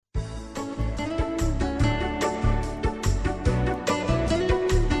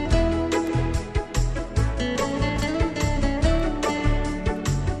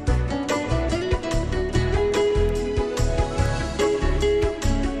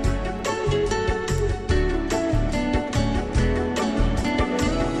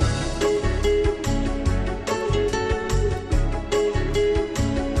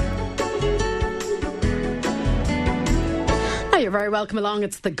welcome along.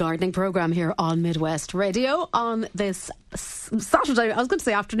 It's the gardening programme here on Midwest Radio on this Saturday. I was going to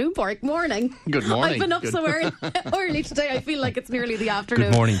say afternoon, Park. Morning. Good morning. I've been up so early today. I feel like it's nearly the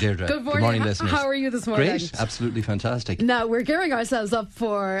afternoon. Good morning, Deirdre. Good morning, listeners. How are you this morning? Great, absolutely fantastic. Now, we're gearing ourselves up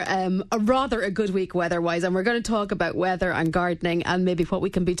for a good week weather-wise, and we're going to talk about weather and gardening and maybe what we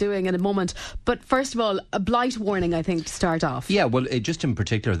can be doing in a moment. But first of all, a blight warning, I think, to start off. Yeah, well, just in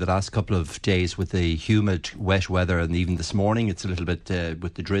particular, the last couple of days with the humid, wet weather, and even this morning, it's a little bit,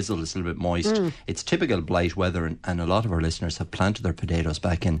 with the drizzle, it's a little bit moist. It's typical blight weather, and a lot of our listeners have planted their potatoes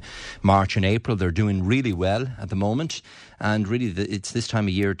back in March and April. They're doing really well at the moment, and really it's this time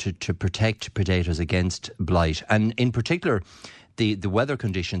of year to protect potatoes against blight. And in particular, the weather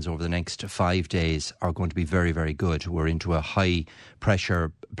conditions over the next 5 days are going to be very, very good. We're into a high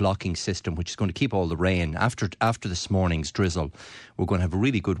pressure blocking system which is going to keep all the rain. After this morning's drizzle, we're going to have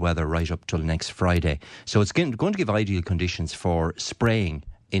really good weather right up till next Friday. So it's going to give ideal conditions for spraying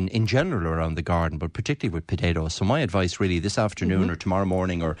in general around the garden, but particularly with potatoes. So my advice really this afternoon or tomorrow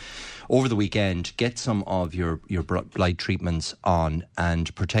morning or over the weekend, get some of your blight treatments on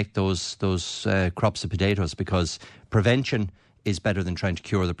and protect those crops of potatoes, because prevention is better than trying to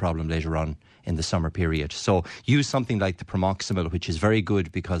cure the problem later on in the summer period. So use something like the Promoximil, which is very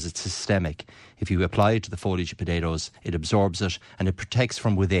good because it's systemic. If you apply it to the foliage of potatoes, it absorbs it and it protects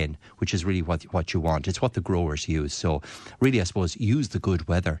from within, which is really what you want. It's what the growers use. So really, I suppose, use the good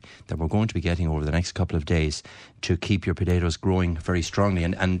weather that we're going to be getting over the next couple of days to keep your potatoes growing very strongly.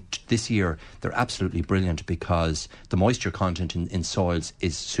 And this year, they're absolutely brilliant because the moisture content in soils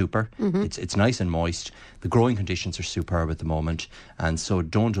is super. It's nice and moist. The growing conditions are superb at the moment, and so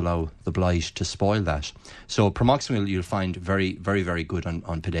don't allow the blight to spoil that. So Promoximil you'll find very, very, very good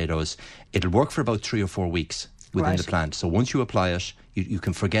on potatoes. It'll work for about 3 or 4 weeks within the plant. So once you apply it, you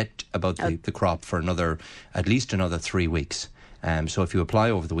can forget about the crop for at least another 3 weeks. So if you apply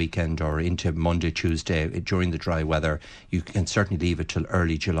over the weekend or into Monday, Tuesday during the dry weather, you can certainly leave it till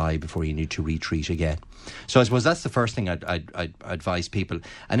early July before you need to retreat again. So I suppose that's the first thing I'd advise people.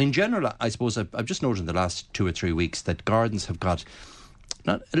 And in general, I suppose I've just noted in the last 2 or 3 weeks that gardens have got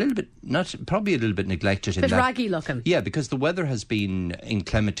probably a little bit neglected. A bit raggy looking. Yeah, because the weather has been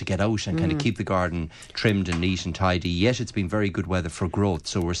inclement to get out and kind of keep the garden trimmed and neat and tidy, yet it's been very good weather for growth.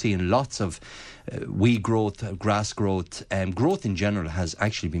 So we're seeing lots of weed growth, grass growth. Growth in general has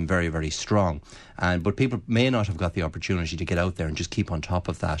actually been very, very strong. But people may not have got the opportunity to get out there and just keep on top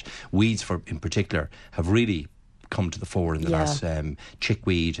of that. Weeds, in particular, have really come to the fore in the last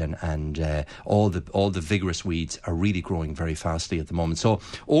chickweed and all the vigorous weeds are really growing very fastly at the moment. So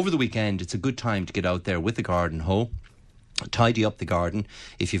over the weekend, it's a good time to get out there with the garden hoe. Tidy up the garden.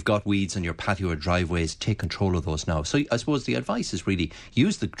 If you've got weeds on your patio or driveways, take control of those now. So I suppose the advice is really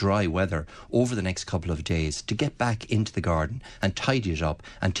use the dry weather over the next couple of days to get back into the garden and tidy it up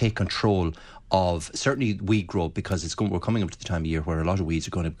and take control of certainly weed growth, because we're coming up to the time of year where a lot of weeds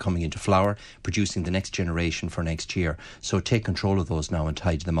are going to be coming into flower, producing the next generation for next year. So take control of those now and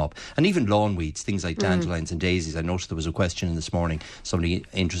tidy them up. And even lawn weeds, things like dandelions and daisies. I noticed there was a question this morning, somebody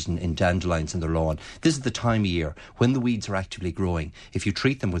interested in dandelions in their lawn. This is the time of year when the weeds are actively growing. If you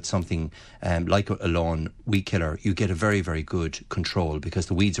treat them with something like a lawn weed killer, you get a very, very good control, because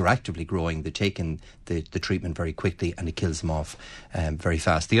the weeds are actively growing. They take in the treatment very quickly and it kills them off very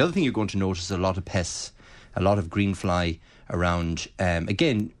fast. The other thing you're going to notice is a lot of pests, a lot of green fly around.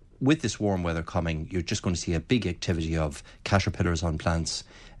 Again, with this warm weather coming, you're just going to see a big activity of caterpillars on plants,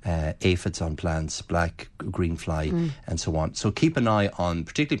 aphids on plants, black green fly and so on. So keep an eye on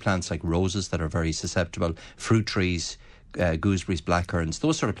particularly plants like roses that are very susceptible, fruit trees, gooseberries, blackcurrants,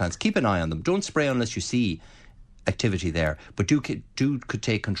 those sort of plants. Keep an eye on them. Don't spray unless you see activity there, but do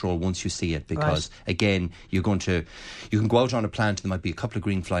take control once you see it, because again, you can go out on a plant, there might be a couple of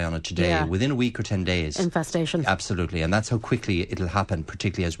green fly on it today, within a week or 10 days infestation. Absolutely. And that's how quickly it'll happen,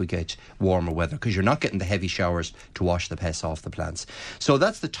 particularly as we get warmer weather, because you're not getting the heavy showers to wash the pests off the plants. So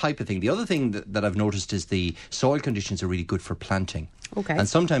that's the type of thing. The other thing that I've noticed is the soil conditions are really good for planting. Okay. And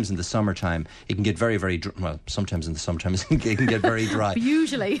sometimes in the summertime it can get very, very sometimes in the summertime it can get very dry.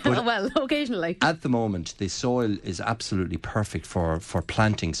 Usually, occasionally. At the moment, the soil is absolutely perfect for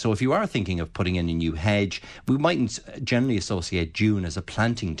planting. So if you are thinking of putting in a new hedge, we mightn't generally associate June as a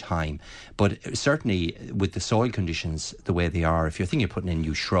planting time, but certainly with the soil conditions the way they are, if you're thinking of putting in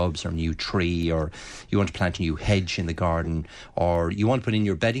new shrubs or a new tree, or you want to plant a new hedge in the garden, or you want to put in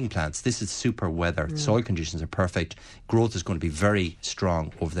your bedding plants, this is super weather. Soil conditions are perfect. Growth is going to be very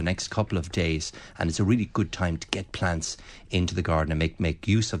strong over the next couple of days, and it's a really good time to get plants into the garden and make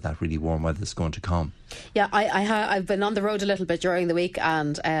use of that really warm weather that's going to come. Yeah, I've been on the road a little bit during the week,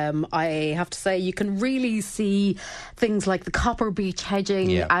 and I have to say you can really see things like the copper beech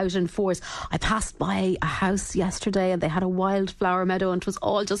hedging out in force. I passed by a house yesterday and they had a wildflower meadow and it was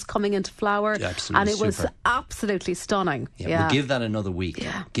all just coming into flower. Yeah, and it was absolutely stunning. We'll give that another week.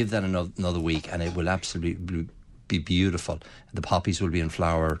 Give that another week and it will absolutely be beautiful. The poppies will be in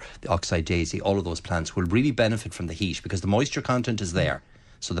flower, the oxeye daisy, all of those plants will really benefit from the heat because the moisture content is there.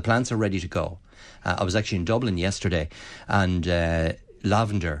 So the plants are ready to go. I was actually in Dublin yesterday, and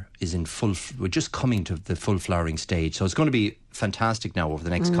lavender is in we're just coming to the full flowering stage. So it's going to be fantastic now over the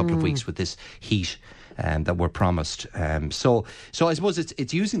next couple of weeks with this heat that we're promised. So I suppose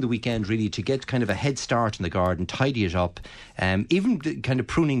it's using the weekend really to get kind of a head start in the garden, tidy it up, even kind of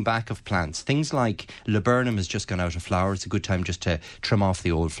pruning back of plants. Things like laburnum has just gone out of flower. It's a good time just to trim off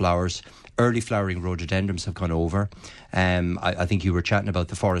the old flowers. Early flowering rhododendrons have gone over. I think you were chatting about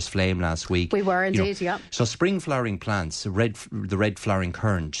the forest flame last week. We were indeed, yeah. So spring flowering plants, the red flowering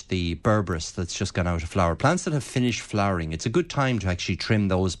currant, the berberis that's just gone out of flower, plants that have finished flowering, it's a good time to actually trim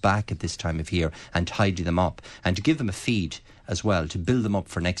those back at this time of year and tidy them up and to give them a feed as well, to build them up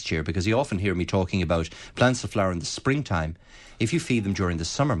for next year, because you often hear me talking about plants that flower in the springtime. If you feed them during the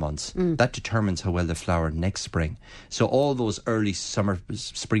summer months, that determines how well they flower next spring. So all those early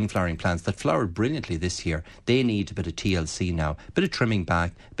spring flowering plants that flowered brilliantly this year, they need a bit of TLC now, a bit of trimming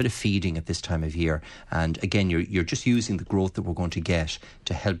back, a bit of feeding at this time of year. And again, you're just using the growth that we're going to get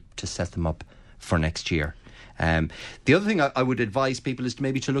to help to set them up for next year. The other thing I would advise people is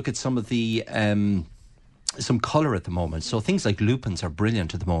maybe to look at some of the some colour at the moment. So things like lupins are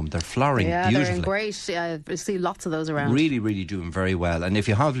brilliant at the moment. They're flowering beautifully. They're great. I see lots of those around. Really, really doing very well. And if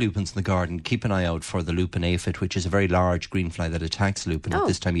you have lupins in the garden, keep an eye out for the lupin aphid, which is a very large green fly that attacks lupin at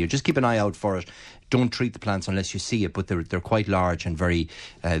this time of year. Just keep an eye out for it. Don't treat the plants unless you see it, but they're quite large and very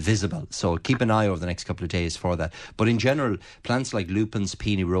visible. So keep an eye over the next couple of days for that. But in general, plants like lupins,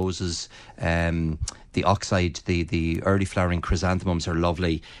 peony roses, the oxide, the early flowering chrysanthemums are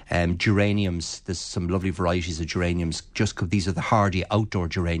lovely. Geraniums, there's some lovely varieties of geraniums. These are the hardy outdoor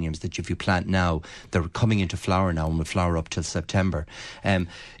geraniums that if you plant now, they're coming into flower now and will flower up till September. In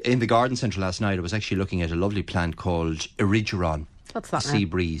the garden centre last night, I was actually looking at a lovely plant called Erigeron. What's that? Sea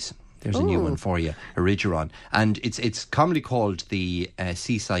breeze. There's a new one for you, Erigeron. And it's commonly called the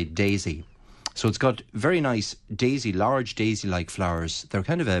seaside daisy. So it's got very nice large daisy-like flowers. They're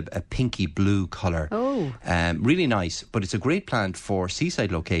kind of a pinky blue colour. Really nice, but it's a great plant for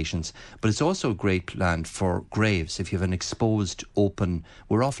seaside locations, but it's also a great plant for graves. If you have an exposed, open...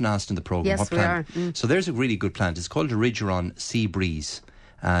 We're often asked in the programme what plant... we are. So there's a really good plant. It's called Erigeron Sea Breeze.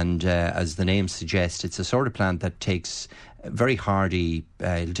 And as the name suggests, it's a sort of plant that takes very hardy,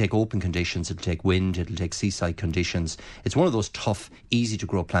 it'll take open conditions, it'll take wind, it'll take seaside conditions. It's one of those tough, easy to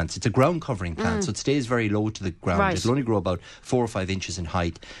grow plants. It's a ground covering plant, so it stays very low to the ground. Right. It'll only grow about 4 or 5 inches in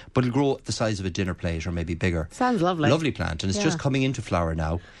height, but it'll grow the size of a dinner plate or maybe bigger. Sounds lovely. Lovely plant, and it's just coming into flower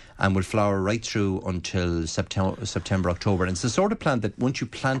now and will flower right through until September, October. And it's the sort of plant that once you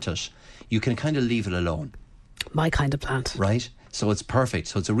plant it, you can kind of leave it alone. My kind of plant. Right? So it's perfect.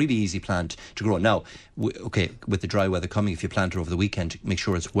 So it's a really easy plant to grow. Now, with the dry weather coming, if you plant it over the weekend, make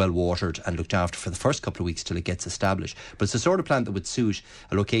sure it's well watered and looked after for the first couple of weeks till it gets established. But it's the sort of plant that would suit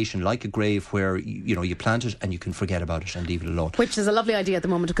a location like a grave where you plant it and you can forget about it and leave it alone. Which is a lovely idea at the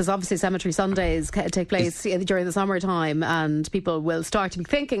moment, because obviously cemetery Sundays take place during the summertime, and people will start to be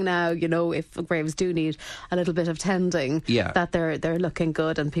thinking now, if graves do need a little bit of tending, that they're looking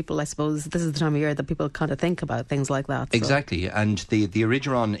good, and people, I suppose, this is the time of year that people kind of think about things like that. So. Exactly. And the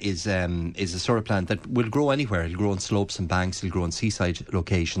Erigeron is a sort of plant that will grow anywhere. It'll grow on slopes and banks, it'll grow on seaside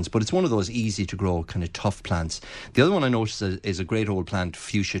locations, but it's one of those easy to grow kind of tough plants. The other one I noticed is a great old plant,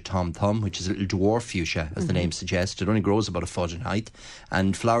 Fuchsia Tom Thumb, which is a little dwarf fuchsia, as the name suggests. It only grows about a foot in height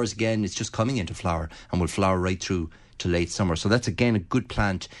and flowers again, it's just coming into flower and will flower right through to late summer. So that's again a good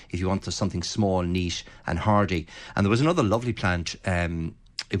plant if you want something small, neat and hardy. And there was another lovely plant,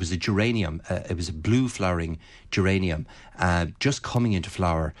 it was a geranium. It was a blue flowering geranium, just coming into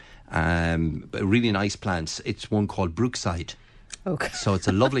flower. A really nice plant. It's one called Brookside. Okay. So it's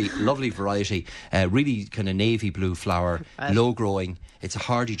a lovely, lovely variety. Really kind of navy blue flower, low growing. It's a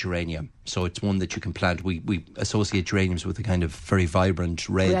hardy geranium, so it's one that you can plant. We associate geraniums with a kind of very vibrant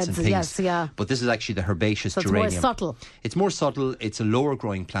reds and pinks. Yes, yeah. But this is actually the herbaceous geranium. It's more subtle. It's more subtle. It's a lower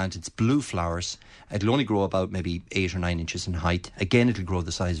growing plant. It's blue flowers. It'll only grow about maybe 8 or 9 inches in height. Again, it'll grow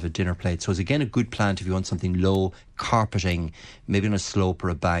the size of a dinner plate. So it's again a good plant if you want something low, carpeting, maybe on a slope or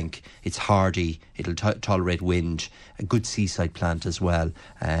a bank. It's hardy. It'll tolerate wind. A good seaside plant. plant as well.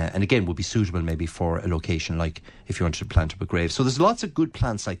 And again, would be suitable maybe for a location like if you wanted to plant up a grave. So there's lots of good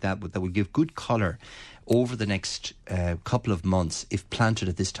plants like that will give good colour over the next couple of months if planted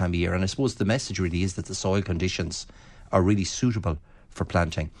at this time of year. And I suppose the message really is that the soil conditions are really suitable for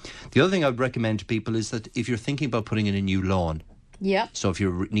planting. The other thing I would recommend to people is that if you're thinking about putting in a new lawn, so if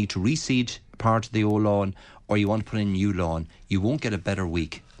you need to reseed part of the old lawn or you want to put in a new lawn, you won't get a better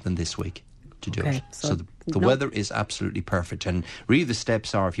week than this week to do it. So the weather is absolutely perfect. And really the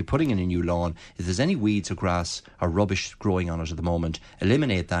steps are, if you're putting in a new lawn, if there's any weeds or grass or rubbish growing on it at the moment,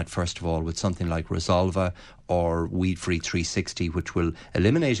 eliminate that first of all with something like Resolva or Weed Free 360, which will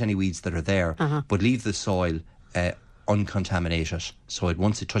eliminate any weeds that are there, but leave the soil uncontaminated. So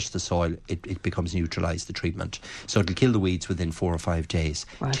once it touches the soil, it becomes neutralised, the treatment. So it'll kill the weeds within 4 or 5 days.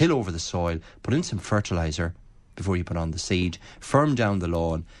 Right. Till over the soil, put in some fertiliser before you put on the seed, firm down the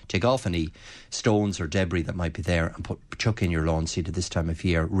lawn, take off any stones or debris that might be there and chuck in your lawn seed at this time of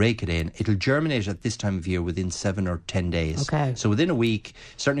year, rake it in. It'll germinate at this time of year within 7 or 10 days. So within a week,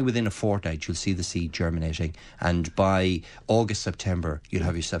 certainly within a fortnight, you'll see the seed germinating, and by August, September, you'll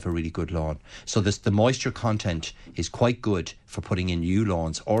have yourself a really good lawn. So the moisture content is quite good for putting in new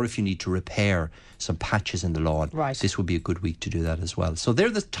lawns, or if you need to repair some patches in the lawn, this would be a good week to do that as well. So they're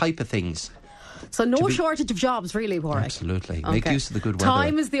the type of things. So no shortage of jobs, really, Warwick. Absolutely. Make use of the good weather.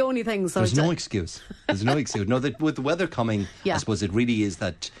 Time is the only thing. So there's no excuse. There's no excuse. No, with the weather coming, I suppose it really is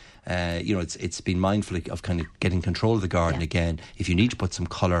that, it's been mindful of kind of getting control of the garden again. If you need to put some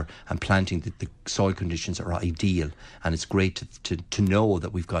colour and planting, the soil conditions are ideal, and it's great to know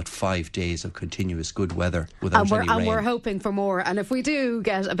that we've got 5 days of continuous good weather without any rain. And we're hoping for more. And if we do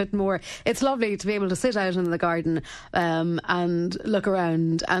get a bit more, it's lovely to be able to sit out in the garden and look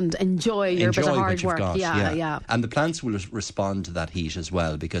around and enjoy your bit of hard work. And the plants will respond to that heat as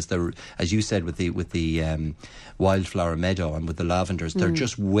well, because they're, as you said, with the wildflower meadow and with the lavenders, they're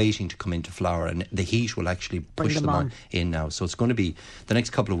just waiting to come into flower, and the heat will actually push them on in now. So it's going to be, the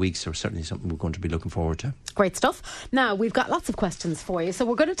next couple of weeks are certainly something we're going to be looking forward to. Great stuff. Now, we've got lots of questions for you, so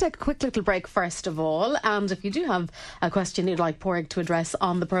we're going to take a quick little break first of all, and if you do have a question you'd like Pádraig to address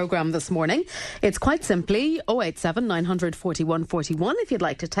on the programme this morning, it's quite simply 087 900 41 41. If you'd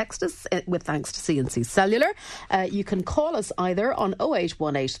like to text us, with thanks to C&C Cellular, you can call us either on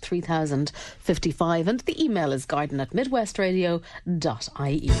 0818 3000 55, and the email is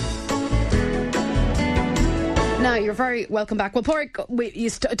garden@midwestradio.ie. Now, you're very welcome back. Well, Pádraig, you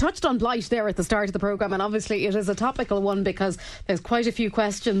touched on blight there at the start of the programme, and obviously it is a topical one because there's quite a few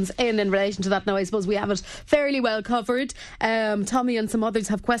questions in relation to that. Now, I suppose we have it fairly well covered. Tommy and some others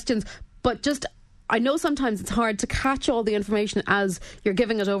have questions, but just, I know sometimes it's hard to catch all the information as you're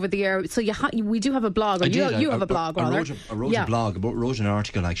giving it over the air. So we do have a blog, or you have a blog, rather. I wrote a blog, wrote an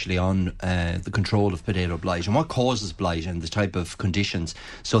article actually on the control of potato blight and what causes blight and the type of conditions.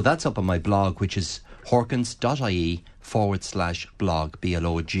 So that's up on my blog, which is horkins.ie/blog,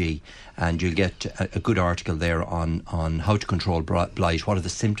 BLOG, and you'll get a good article there on how to control blight, what are the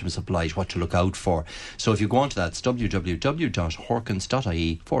symptoms of blight, what to look out for. So if you go on to that, it's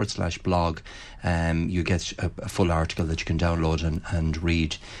www.horkins.ie/blog. You get a full article that you can download and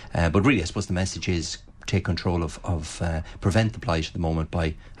read. But really, I suppose the message is take control of prevent the blight at the moment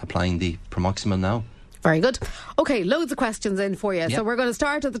by applying the Promoximal now. Very good. OK, loads of questions in for you. Yep. So we're going to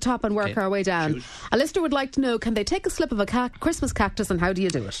start at the top and work our way down. Shoot. A listener would like to know, can they take a slip of a Christmas cactus, and how do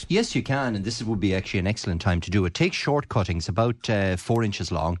you do it? Yes, you can, and this would be actually an excellent time to do it. Take short cuttings, about 4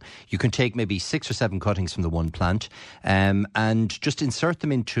 inches long. You can take maybe 6 or 7 cuttings from the one plant, and just insert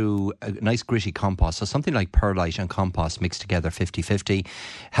them into a nice gritty compost, so something like perlite and compost mixed together 50-50.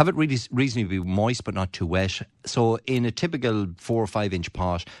 Have it really reasonably moist but not too wet. So in a typical 4 or 5 inch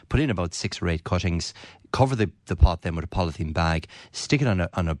pot, put in about 6 or 8 cuttings. Cover the pot then with a polythene bag, stick it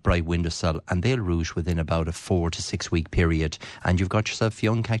on a bright windowsill, and they'll root within about a 4 to 6 week period, and you've got yourself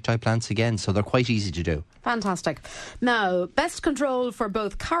young cacti plants again. So they're quite easy to do. Fantastic. Now, best control for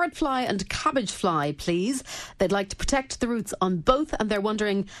both carrot fly and cabbage fly, please. They'd like to protect the roots on both, and they're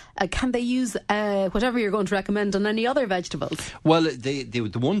wondering, can they use whatever you're going to recommend on any other vegetables? Well,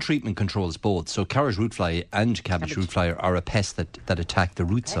 the one treatment controls both. So carrot root fly and cabbage root fly are a pest that attack the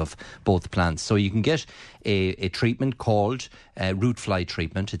roots of both plants. So you can get a treatment called root fly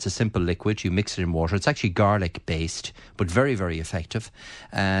treatment. It's a simple liquid. You mix it in water. It's actually garlic based, but very, very effective.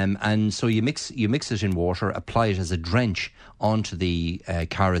 And so you mix it in water, apply it as a drench onto the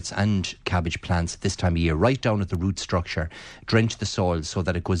carrots and cabbage plants at this time of year, right down at the root structure. Drench the soil so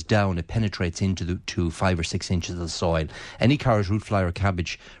that it goes down, it penetrates into to 5 or 6 inches of the soil. Any carrot root fly or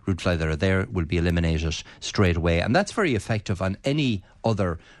cabbage root fly that are there will be eliminated straight away. And that's very effective on any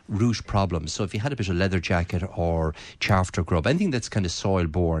other root problems. So if you had a bit of leather jacket or chaff or grub, anything that's kind of soil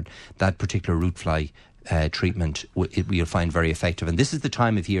borne, that particular root fly treatment you'll find very effective. And this is the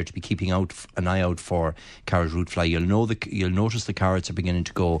time of year to be keeping an eye out for carrot root fly. You'll notice the carrots are beginning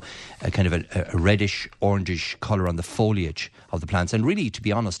to go kind of a reddish, orangish colour on the foliage of the plants. And really, to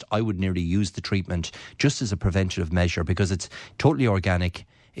be honest, I would nearly use the treatment just as a preventative measure, because it's totally organic.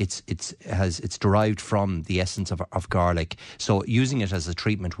 It's derived from the essence of garlic. So using it as a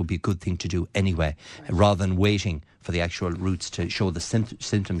treatment would be a good thing to do anyway, rather than waiting for the actual roots to show the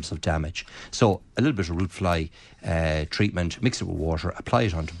symptoms of damage. So a little bit of root fly treatment, mix it with water, apply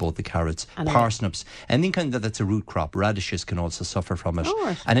it onto both the carrots, parsnips, anything kind of that's a root crop. Radishes can also suffer from it.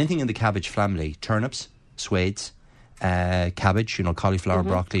 Right. And anything in the cabbage family, turnips, swades, cabbage, cauliflower,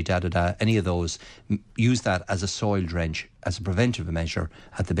 broccoli, any of those, use that as a soil drench, as a preventive measure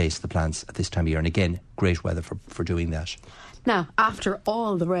at the base of the plants at this time of year. And again, great weather for doing that. Now, after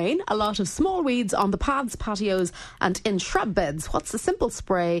all the rain, a lot of small weeds on the paths, patios and in shrub beds. What's the simple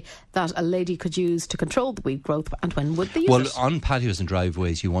spray that a lady could use to control the weed growth, and when would they use it? Well, on patios and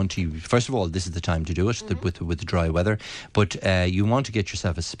driveways, you want to, first of all, this is the time to do it with the dry weather, but you want to get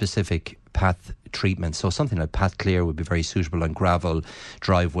yourself a specific path treatment. So something like Path Clear would be very suitable on gravel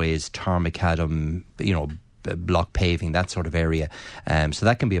driveways, tar macadam, block paving, that sort of area. So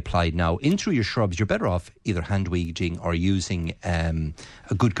that can be applied now. In through your shrubs, you're better off either hand weeding or using a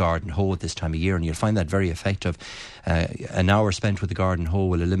good garden hoe at this time of year, and you'll find that very effective. An hour spent with the garden hoe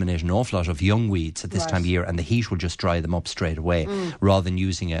will eliminate an awful lot of young weeds at this time of year, and the heat will just dry them up straight away, rather than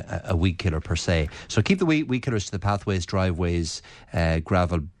using a weed killer per se. So keep the weed killers to the pathways, driveways,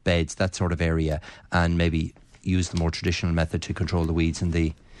 gravel beds, that sort of area, and maybe use the more traditional method to control the weeds in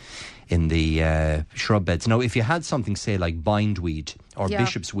the shrub beds. Now, if you had something, say, like bindweed or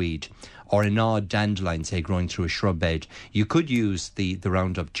bishop's weed or an odd dandelion, say, growing through a shrub bed, you could use the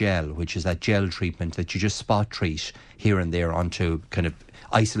Roundup gel, which is that gel treatment that you just spot treat here and there onto kind of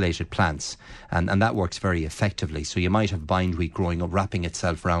isolated plants, and that works very effectively. So you might have bindweed growing up, wrapping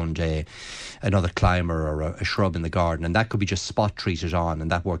itself around another climber or a shrub in the garden, and that could be just spot treated on, and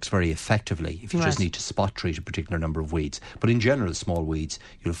that works very effectively if you just need to spot treat a particular number of weeds. But in general, small weeds,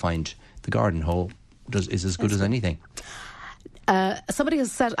 you'll find the garden hoe is as good as anything. Somebody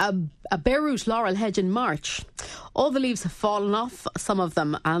has set a bare root laurel hedge in March. All the leaves have fallen off, some of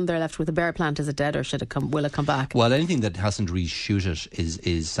them, and they're left with a bare plant. Is it dead, or will it come back? Well, anything that hasn't reshooted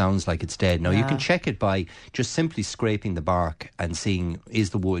is sounds like it's dead. Now, you can check it by just simply scraping the bark and seeing,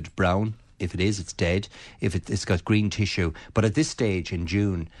 is the wood brown? If it is, it's dead. If it's got green tissue. But at this stage in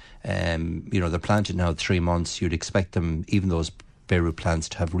June, they're planted now 3 months. You'd expect them, even those bare root plants,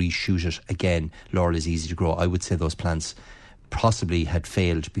 to have reshooted again. Laurel is easy to grow. I would say those plants possibly had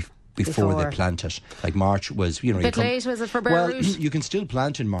failed before they plant it. Like March was, a bit late, was it, for bare root? Well, you can still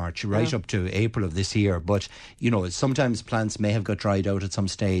plant in March right up to April of this year, but sometimes plants may have got dried out at some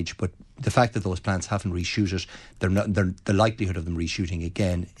stage, but the fact that those plants haven't reshooted, the likelihood of them reshooting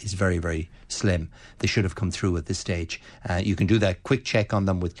again is very, very slim. They should have come through at this stage. You can do that quick check on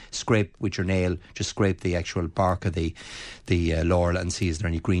them scrape with your nail, just scrape the actual bark of the laurel and see is there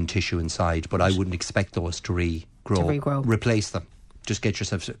any green tissue inside, but I wouldn't expect those to regrow. Replace them. Just get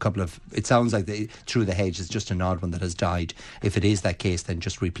yourself a couple of... It sounds like through the hedge is just an odd one that has died. If it is that case, then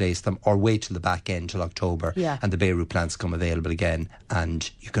just replace them, or wait till the back end, till October, and the bare root plants come available again, and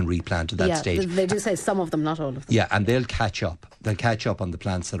you can replant at that stage. They do say some of them, not all of them. Yeah, and they'll catch up. They'll catch up on the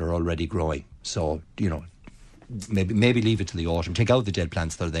plants that are already growing. So, maybe leave it to the autumn. Take out the dead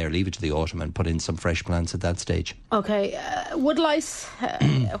plants that are there, leave it to the autumn, and put in some fresh plants at that stage. Okay, woodlice.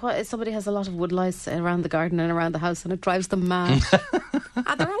 Somebody has a lot of woodlice around the garden and around the house, and it drives them mad.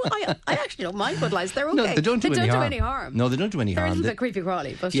 I actually don't mind woodlice. They're okay. No, they don't do any harm. No, they don't do any harm. They're a little bit creepy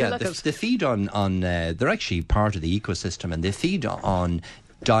crawly, but they feed on they're actually part of the ecosystem, and they feed on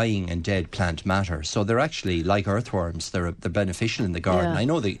dying and dead plant matter. So they're actually like earthworms. They're beneficial in the garden. I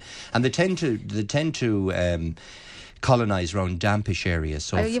know they tend to colonise around dampish areas.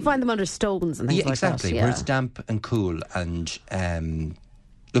 So you find them under stones and things like that. Exactly, where it's damp and cool. And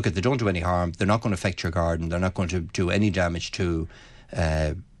look, they don't do any harm. They're not going to affect your garden. They're not going to do any damage to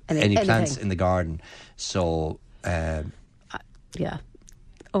any plants in the garden. So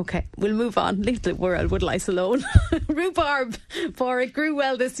Okay, we'll move on. Leave the world woodlice alone. Rhubarb, for it grew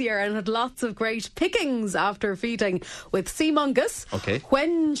well this year and had lots of great pickings after feeding with sea mungus. Okay.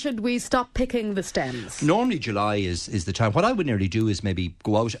 When should we stop picking the stems? Normally July is the time. What I would nearly do is maybe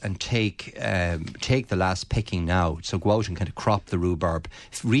go out and take the last picking now. So go out and kind of crop the rhubarb,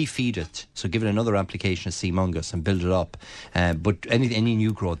 refeed it. So give it another application of sea mungus and build it up. But any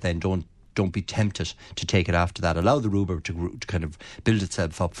new growth then don't don't be tempted to take it after that. Allow the rhubarb to kind of build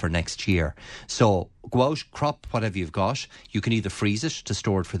itself up for next year. So go out, crop whatever you've got. You can either freeze it to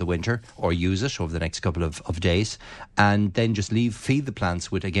store it for the winter or use it over the next couple of days, and then just feed the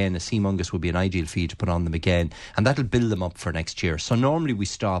plants with, again, a sea mungus would be an ideal feed to put on them again, and that'll build them up for next year. So normally we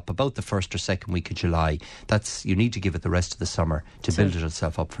stop about the first or second week of July. You need to give it the rest of the summer to build it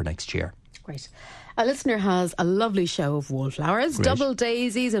itself up for next year. Great. A listener has a lovely show of wallflowers, double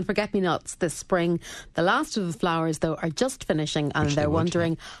daisies and forget-me-nots this spring. The last of the flowers, though, are just finishing, and they're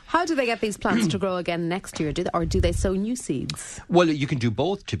wondering, how do they get these plants to grow again next year? Or do they sow new seeds? Well, you can do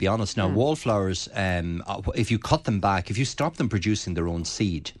both, to be honest. Now, wallflowers, if you cut them back, if you stop them producing their own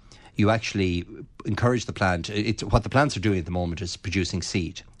seed, you actually encourage the plant. What the plants are doing at the moment is producing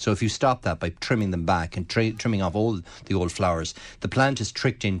seed. So if you stop that by trimming them back and trimming off all the old flowers, the plant is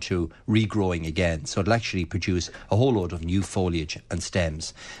tricked into regrowing again. So it'll actually produce a whole load of new foliage and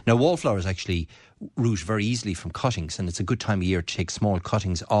stems. Now, wallflowers actually root very easily from cuttings, and it's a good time of year to take small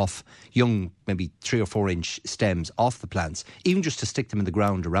cuttings off young, maybe 3 or 4 inch stems off the plants. Even just to stick them in the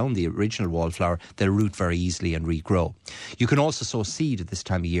ground around the original wallflower, they'll root very easily and regrow. You can also sow seed at this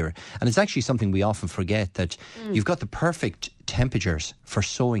time of year, and it's actually something we often forget, that you've got the perfect temperatures for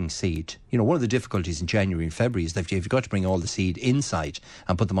sowing seed. You know, one of the difficulties in January and February is that you've got to bring all the seed inside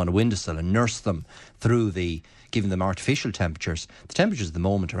and put them on a windowsill and nurse them through giving them artificial temperatures. The temperatures at the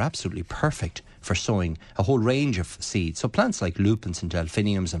moment are absolutely perfect for sowing a whole range of seeds. So plants like lupins and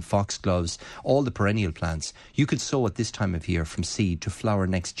delphiniums and foxgloves, all the perennial plants, you could sow at this time of year from seed to flower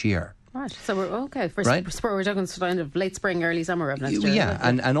next year. Right, so we're okay for we're talking kind of late spring, early summer of next year. Yeah,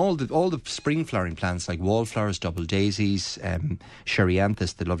 and all the spring flowering plants like wallflowers, double daisies,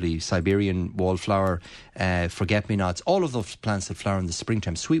 Cherianthus, the lovely Siberian wallflower, forget-me-nots, all of those plants that flower in the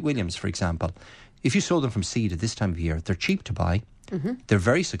springtime. Sweet williams, for example, if you sow them from seed at this time of year, they're cheap to buy. They're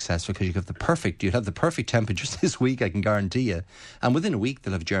very successful because you'd have the perfect temperatures this week, I can guarantee you. And within a week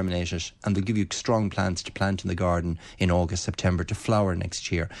they'll have germinated, and they'll give you strong plants to plant in the garden in August, September to flower next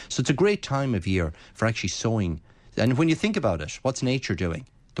year. So it's a great time of year for actually sowing. And when you think about it, what's nature doing?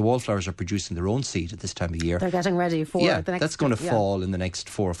 The wallflowers are producing their own seed at this time of year. They're getting ready for the next... that's going to fall in the next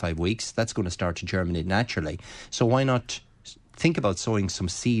 4 or 5 weeks. That's going to start to germinate naturally. So why not think about sowing some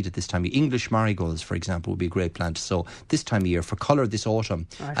seed at this time? English marigolds, for example, would be a great plant to sow this time of year for colour this autumn,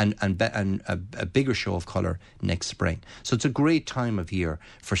 and a bigger show of colour next spring. So it's a great time of year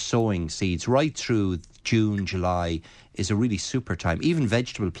for sowing seeds. Right through June, July is a really super time. Even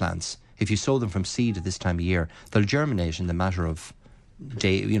vegetable plants, if you sow them from seed at this time of year, they'll germinate in the matter of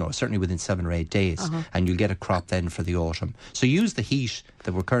certainly within 7 or 8 days, and you'll get a crop then for the autumn. So use the heat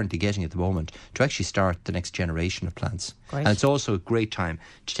that we're currently getting at the moment to actually start the next generation of plants. Great. And it's also a great time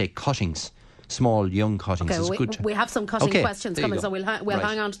to take cuttings, small young cuttings. Okay, we have some cutting questions coming, so we'll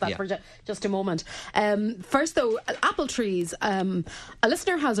hang on to that for just a moment. First though, apple trees. A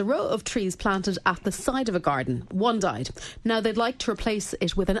listener has a row of trees planted at the side of a garden. One died. Now they'd like to replace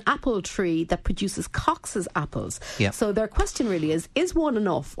it with an apple tree that produces Cox's apples. Yep. So their question really is one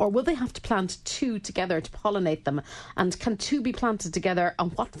enough, or will they have to plant 2 together to pollinate them? And can 2 be planted together,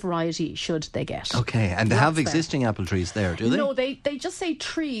 and what variety should they get? Okay, and they have existing apple trees there, do they? No, they just say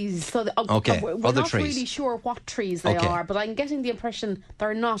trees. So we're other not trees. Really sure what trees they are, but I'm getting the impression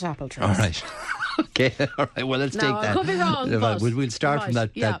they're not apple trees. All right. Okay, all right. Well, let's take that. I could be wrong. We'll start from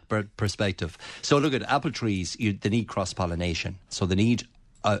that perspective. So look, at apple trees, they need cross-pollination. So they need,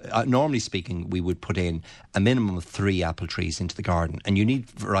 normally speaking, we would put in a minimum of 3 apple trees into the garden, and you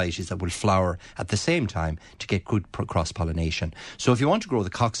need varieties that will flower at the same time to get good cross-pollination. So if you want to grow the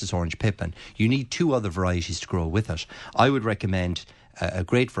Cox's Orange Pippin, you need 2 other varieties to grow with it. I would recommend a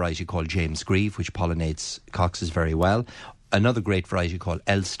great variety called James Grieve, which pollinates Cox's very well. Another great variety called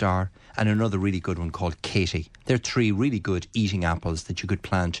Elstar, and another really good one called Katie. They're 3 really good eating apples that you could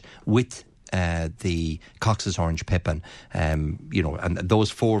plant with the Cox's Orange Pippin, and those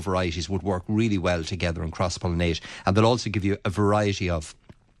 4 varieties would work really well together and cross-pollinate, and they'll also give you a variety of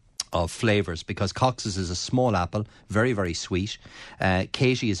flavours, because Cox's is a small apple, very, very sweet.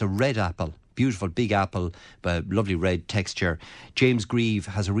 Katie is a red apple, beautiful big apple, lovely red texture. James Grieve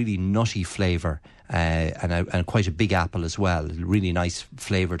has a really nutty flavour, and quite a big apple as well, really nice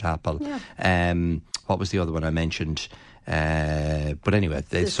flavoured apple. Yeah. What was the other one I mentioned? But anyway,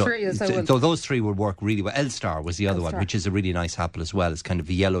 those three would work really well. Elstar was the other one, which is a really nice apple as well. It's kind of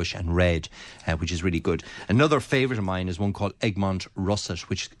yellowish and red, which is really good. Another favourite of mine is one called Egmont Russet,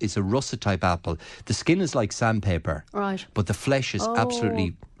 which is a russet type apple. The skin is like sandpaper, right? But the flesh is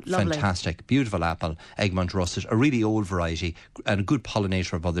absolutely lovely. Fantastic. Beautiful apple, Egmont Russet, a really old variety and a good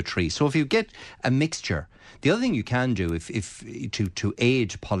pollinator of other trees. So if you get a mixture, the other thing you can do if to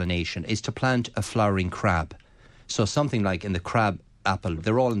aid pollination is to plant a flowering crab. So something like in the crab apple,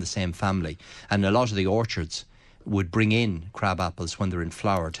 they're all in the same family. And a lot of the orchards would bring in crab apples when they're in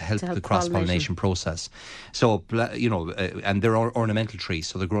flower to help the cross-pollination process. So, and they're ornamental trees,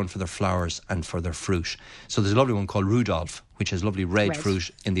 so they're grown for their flowers and for their fruit. So there's a lovely one called Rudolph, which has lovely red fruit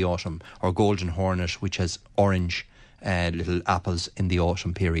in the autumn, or Golden Hornet, which has orange little apples in the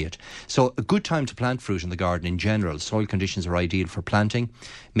autumn period. So a good time to plant fruit in the garden in general. Soil conditions are ideal for planting.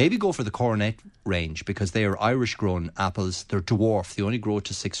 Maybe go for the Coronet range, because they are Irish grown apples. They're dwarf. They only grow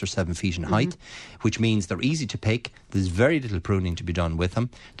to 6 or 7 feet in height, which means they're easy to pick. There's very little pruning to be done with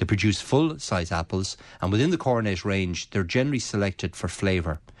them. They produce full size apples, and within the Coronet range they're generally selected for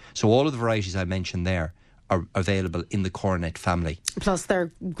flavour. So all of the varieties I mentioned there are available in the Coronet family. Plus they're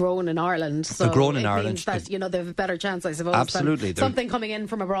grown in Ireland, so they're grown in Ireland means that they have a better chance, I suppose, absolutely, than something coming in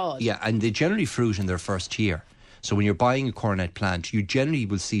from abroad. Yeah, and they generally fruit in their first year. So when you're buying a Coronet plant, you generally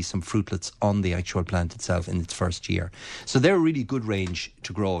will see some fruitlets on the actual plant itself in its first year. So they're a really good range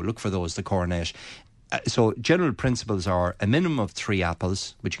to grow. Look for those, the Coronet. So general principles are a minimum of 3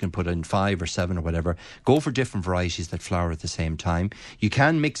 apples, which you can put in 5 or 7 or whatever. Go for different varieties that flower at the same time. You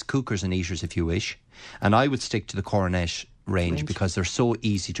can mix cookers and eaters if you wish. And I would stick to the Coronet range because they're so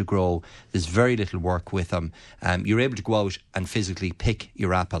easy to grow. There's very little work with them. You're able to go out and physically pick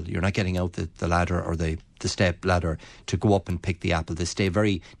your apple. You're not getting out the ladder or the step ladder to go up and pick the apple. They stay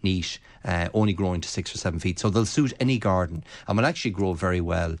very neat, only growing to 6 or 7 feet. So they'll suit any garden and will actually grow very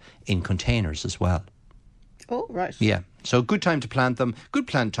well in containers as well. Oh, right. Yeah. So good time to plant them. Good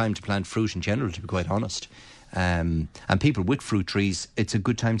time to plant fruit in general, to be quite honest. And people with fruit trees, it's a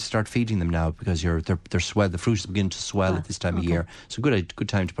good time to start feeding them now, because they're swell. The fruits begin to swell at this time of year. So good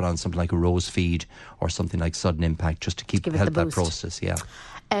time to put on something like a rose feed or something like Sudden Impact, just to help that process. Yeah.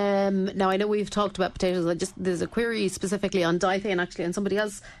 Now I know we've talked about potatoes. There's a query specifically on diethane actually, and somebody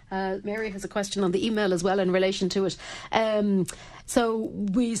else, Mary, has a question on the email as well in relation to it. So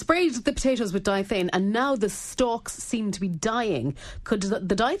we sprayed the potatoes with diethane, and now the stalks seem to be dying. Could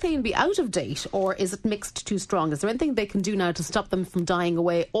the diethane be out of date, or is it mixed too strong? Is there anything they can do now to stop them from dying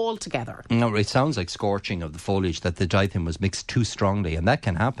away altogether? No, it sounds like scorching of the foliage, that the diethane was mixed too strongly, and that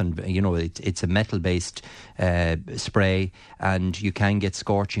can happen. It's a metal-based spray, and you can get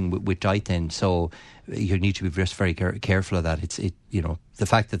scorching with diethane. So you need to be just very careful of that. The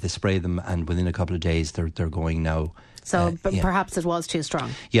fact that they spray them and within a couple of days they're going now. So perhaps it was too strong.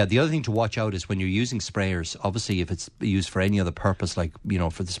 Yeah, the other thing to watch out is when you're using sprayers, obviously if it's used for any other purpose, like,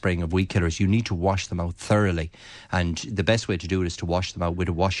 for the spraying of weed killers, you need to wash them out thoroughly. And the best way to do it is to wash them out with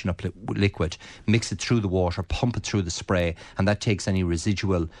a washing up liquid, mix it through the water, pump it through the spray, and that takes any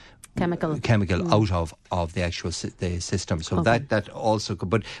residual chemical out of the actual the system. So that also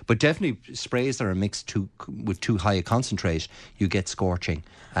could, but definitely sprays that are mixed with too high a concentrate, you get scorching.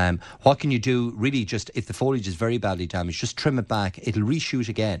 What can you do? Really, just if the foliage is very badly damaged, just trim it back. It'll reshoot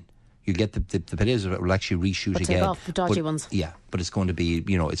again. You get the potatoes will actually reshoot again. Take off the dodgy ones. Yeah, but it's going to be,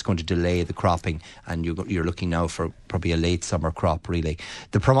 it's going to delay the cropping, and you're looking now for probably a late summer crop, really.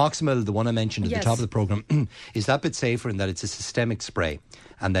 The Promoximil, the one I mentioned at the top of the programme, is that bit safer in that it's a systemic spray,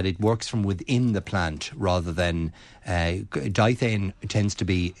 and that it works from within the plant rather than diethane tends to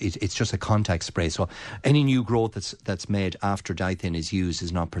be, it's just a contact spray. So any new growth that's made after diethane is used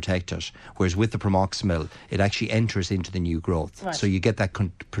is not protected. Whereas with the Promoximil, it actually enters into the new growth. Right. So you get that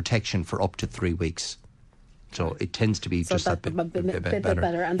protection for up to 3 weeks. So it tends to be just that bit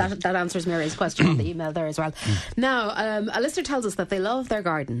better. And that answers Mary's question on the email there as well. Now, a listener tells us that they love their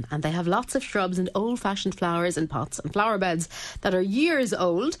garden and they have lots of shrubs and old-fashioned flowers in pots and flower beds that are years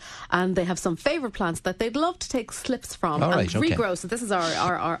old, and they have some favourite plants that they'd love to take slips from regrow. So this is our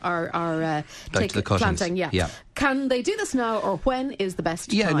back to the planting. Yeah. Can they do this now, or when is the best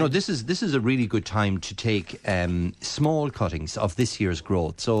time? Yeah, no, this is a really good time to take small cuttings of this year's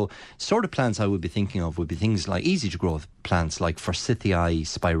growth. So sort of plants I would be thinking of would be things like easy to grow plants like forsythia,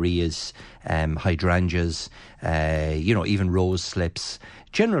 spireas, hydrangeas, even rose slips.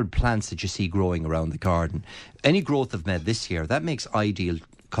 General plants that you see growing around the garden. Any growth I've made this year, that makes ideal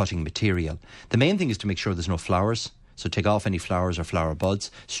cutting material. The main thing is to make sure there's no flowers. So take off any flowers or flower buds,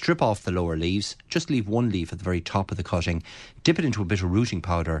 strip off the lower leaves, just leave one leaf at the very top of the cutting, dip it into a bit of rooting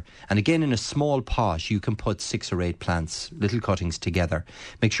powder, and again in a small pot you can put 6 or 8 plants, little cuttings together.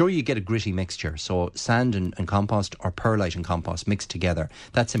 Make sure you get a gritty mixture, so sand and compost or perlite and compost mixed together.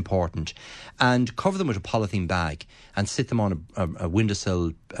 That's important. And cover them with a polythene bag and sit them on a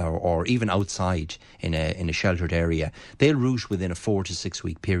windowsill or even outside in a sheltered area. They'll root within a 4 to 6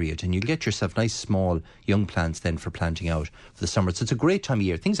 week period, and you'll get yourself nice small young plants then for planting out for the summer. So it's a great time of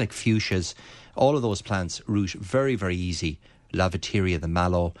year. Things like fuchsias, all of those plants root very, very easy. Lavateria, the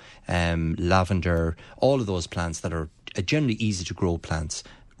mallow, lavender, all of those plants that are generally easy to grow plants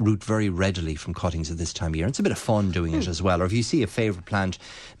root very readily from cuttings at this time of year. And it's a bit of fun doing it as well. Or if you see a favourite plant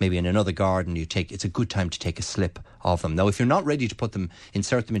maybe in another garden, it's a good time to take a slip of them. Now, if you're not ready to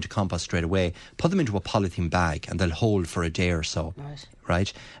insert them into compost straight away, put them into a polythene bag and they'll hold for a day or so.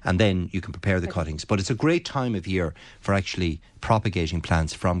 Right? And then you can prepare the cuttings. But it's a great time of year for actually propagating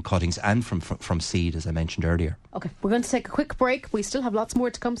plants from cuttings and from seed, as I mentioned earlier. Okay, we're going to take a quick break. We still have lots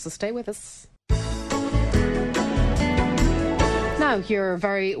more to come, so stay with us. Now, you're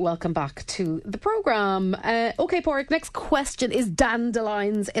very welcome back to the programme. OK, Pádraig, next question is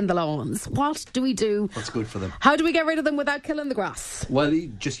dandelions in the lawns. What do we do? What's good for them? How do we get rid of them without killing the grass? Well, you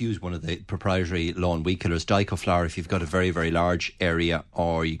just use one of the proprietary lawn weed killers, Dicoflower, if you've got a very, very large area,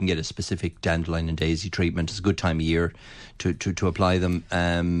 or you can get a specific dandelion and daisy treatment. It's a good time of year to apply them,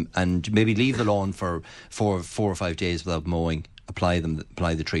 and maybe leave the lawn for 4 or 5 days without mowing. Apply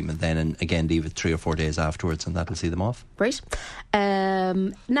the treatment then, and again leave it 3 or 4 days afterwards, and that'll see them off. Great.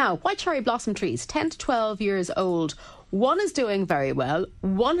 Now, white cherry blossom trees, 10 to 12 years old. One is doing very well.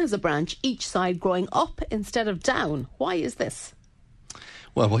 One has a branch each side growing up instead of down. Why is this?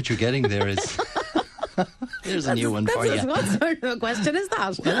 Well, what you're getting there is... There's a new one for you. What sort of a question is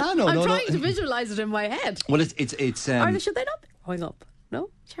that? Well, I'm trying to visualise it in my head. Well, it's or should they not be growing up? No?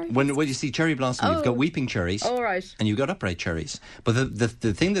 When you see cherry blossom, you've got weeping cherries, and you've got upright cherries. But the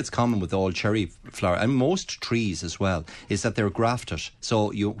thing that's common with all cherry flower, and most trees as well, is that they're grafted.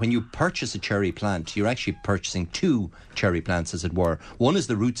 So when you purchase a cherry plant, you're actually purchasing 2 cherry plants, as it were. One is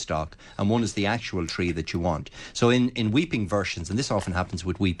the rootstock, and one is the actual tree that you want. So in weeping versions, and this often happens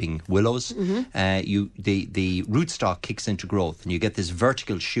with weeping willows, the rootstock kicks into growth, and you get this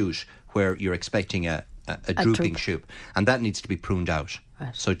vertical shoot where you're expecting a drooping shoot, and that needs to be pruned out.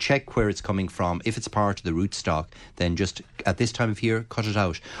 Right. So check where it's coming from. If it's part of the rootstock, then just at this time of year, cut it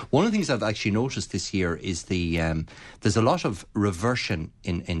out. One of the things I've actually noticed this year is there's a lot of reversion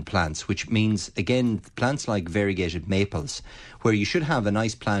in plants, which means, again, plants like variegated maples, where you should have a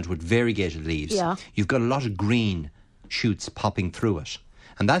nice plant with variegated leaves. Yeah. You've got a lot of green shoots popping through it.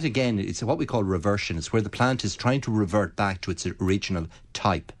 And that, again, it's what we call reversion. It's where the plant is trying to revert back to its original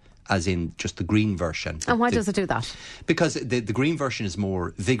type, as in just the green version. And why does it do that? Because the green version is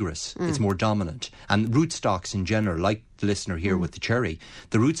more vigorous, it's more dominant. And rootstocks in general, like the listener here with the cherry,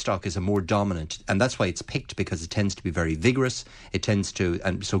 the rootstock is a more dominant, and that's why it's picked, because it tends to be very vigorous.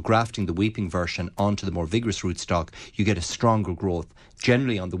 And so grafting the weeping version onto the more vigorous rootstock, you get a stronger growth,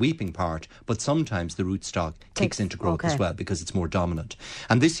 generally on the weeping part, but sometimes the rootstock kicks into growth as well, because it's more dominant.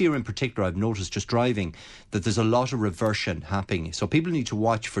 And this year in particular, I've noticed just driving that there's a lot of reversion happening. So people need to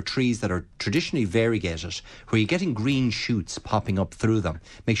watch for trees that are traditionally variegated, where you're getting green shoots popping up through them.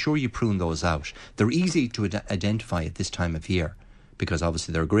 Make sure you prune those out. They're easy to identify at this time of year, because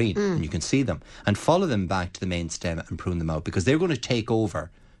obviously they're green and you can see them, and follow them back to the main stem and prune them out, because they're going to take over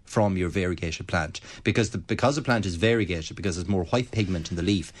from your variegated plant, because the plant is variegated, because there's more white pigment in the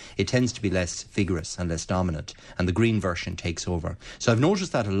leaf, it tends to be less vigorous and less dominant, and the green version takes over. So I've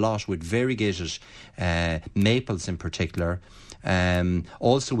noticed that a lot with variegated maples in particular.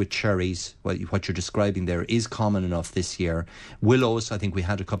 Also with cherries, what you're describing there is common enough this year. Willows, I think we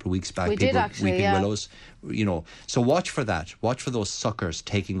had a couple of weeks back. We did actually, weeping willows. So watch for that. Watch for those suckers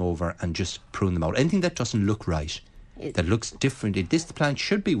taking over and just prune them out. Anything that doesn't look right, that looks different. This plant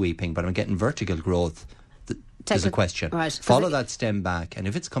should be weeping, but I'm getting vertical growth. There's a question. Right. Follow that stem back, and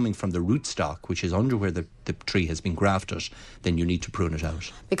if it's coming from the rootstock, which is under where the tree has been grafted, then you need to prune it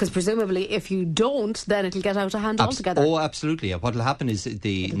out. Because presumably if you don't, then it'll get out of hand altogether. Oh, absolutely. What will happen is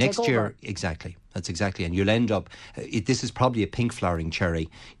it'll next year... Exactly. That's exactly. And you'll end up... this is probably a pink flowering cherry,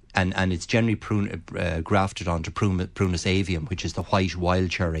 and it's generally grafted onto Prunus avium, which is the white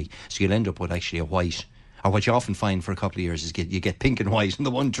wild cherry. So you'll end up with actually a white... Or what you often find for a couple of years is you get pink and white in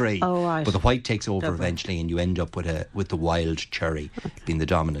the one tree. Oh, right. But the white takes over eventually, and you end up with the wild cherry being the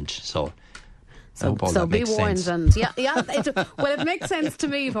dominant. So So be warned, sense. and it makes sense to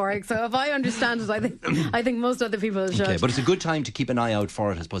me, Pádraig. So if I understand it, I think most other people should. Okay, but it's a good time to keep an eye out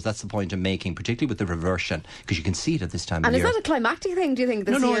for it. I suppose that's the point I'm making, particularly with the reversion, because you can see it at this time of year. And is that a climactic thing? Do you think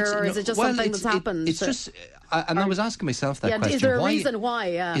this year, or is it just something that's happened? It's just. I was asking myself that question. Is there a reason why?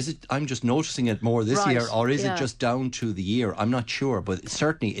 Yeah. Is it? I'm just noticing it more this year, or is it just down to the year? I'm not sure, but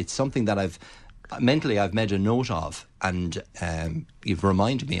certainly it's something that I've made a note of, and you've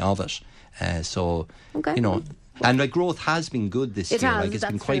reminded me of it. And growth has been good this year. It's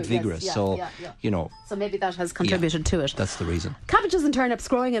been quite vigorous. Yes. So maybe that has contributed to it. That's the reason. Cabbages and turnips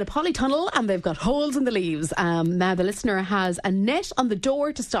growing in a polytunnel, and they've got holes in the leaves. Now the listener has a net on the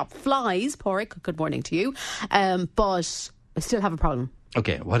door to stop flies. Pádraig, good morning to you. But I still have a problem.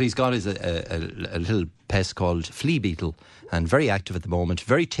 Okay, what he's got is a little pest called flea beetle, and very active at the moment,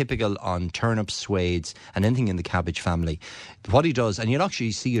 very typical on turnips, swades and anything in the cabbage family. What he does, and you'll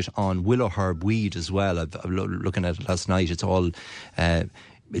actually see it on willow herb weed as well. I'm looking at it last night. It's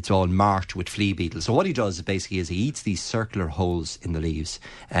all marked with flea beetle. So what he does basically is he eats these circular holes in the leaves.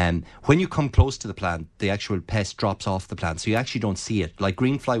 When you come close to the plant, the actual pest drops off the plant, so you actually don't see it. Like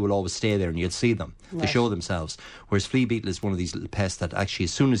greenfly will always stay there and you'll see them. Right. They show themselves. Whereas flea beetle is one of these little pests that actually,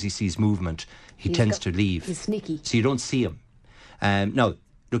 as soon as he sees movement, he tends to leave. He's sneaky. So you don't see him. Now,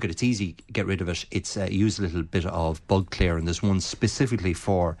 look, it's easy to get rid of it. It's use a little bit of bug clear, and there's one specifically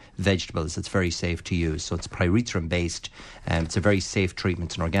for vegetables that's very safe to use. So it's pyrethrum based. It's a very safe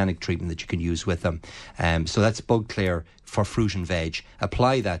treatment. It's an organic treatment that you can use with them. So that's bug clear for fruit and veg.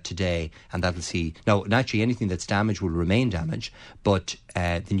 Apply that today, and that'll see. Now, naturally, anything that's damaged will remain damaged, but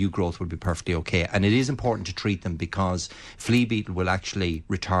the new growth will be perfectly okay. And it is important to treat them, because flea beetle will actually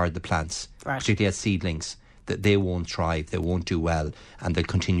retard the plants, particularly as seedlings. That they won't thrive, they won't do well, and they'll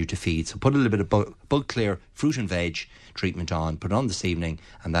continue to feed. So put a little bit of bug clear fruit and veg treatment on, put it on this evening,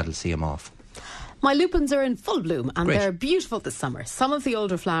 and that'll see them off. My lupins are in full bloom, and Great. They're beautiful this summer. Some of the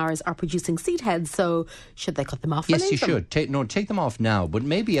older flowers are producing seed heads, so should they cut them off? Yes, you should. Take them off now, but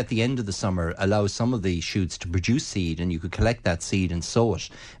maybe at the end of the summer allow some of the shoots to produce seed, and you could collect that seed and sow it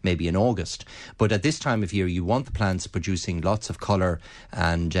maybe in August. But at this time of year, you want the plants producing lots of colour,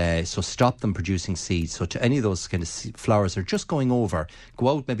 and so stop them producing seeds. So to any of those kind of flowers that are just going over, go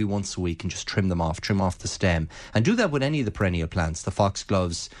out maybe once a week and just trim them off, trim off the stem. And do that with any of the perennial plants, the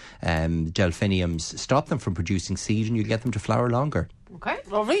foxgloves, delphinium. Stop them from producing seed, and you'll get them to flower longer. Okay,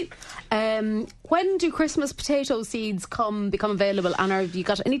 lovely. When do Christmas potato seeds become available, and have you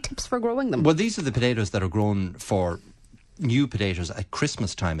got any tips for growing them? Well, these are the potatoes that are grown for new potatoes at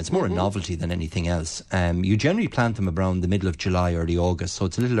Christmas time. It's more a novelty than anything else. You generally plant them around the middle of July, early August, so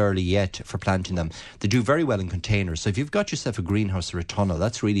it's a little early yet for planting them. They do very well in containers, so if you've got yourself a greenhouse or a tunnel,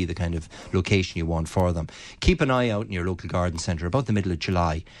 that's really the kind of location you want for them. Keep an eye out in your local garden centre about the middle of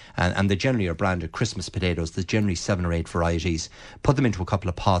July, and they generally are branded Christmas potatoes. There's generally 7 or 8 varieties. Put them into a couple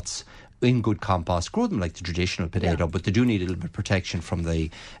of pots in good compost. Grow them like the traditional potato, but they do need a little bit of protection from the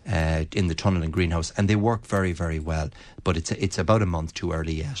in the tunnel and greenhouse, and they work very, very well. But it's about a month too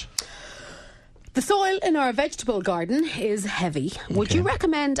early yet. The soil in our vegetable garden is heavy. Would you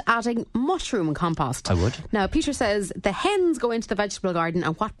recommend adding mushroom compost? I would. Now, Peter says the hens go into the vegetable garden,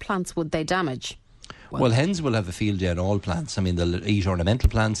 and what plants would they damage? Well, hens will have a field day on all plants. I mean, they'll eat ornamental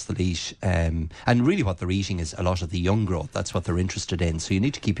plants, they'll eat... and really what they're eating is a lot of the young growth. That's what they're interested in. So you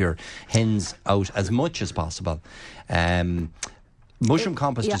need to keep your hens out as much as possible. Mushroom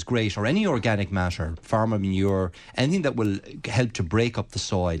compost is great, or any organic matter, farmer manure, anything that will help to break up the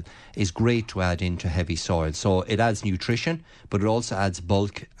soil is great to add into heavy soil. So it adds nutrition, but it also adds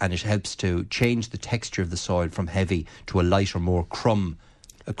bulk, and it helps to change the texture of the soil from heavy to a lighter, more crumb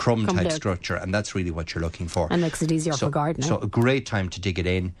type structure, and that's really what you're looking for. And makes it easier for gardening. So a great time to dig it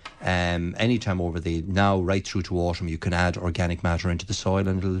in. Anytime over now right through to autumn, you can add organic matter into the soil,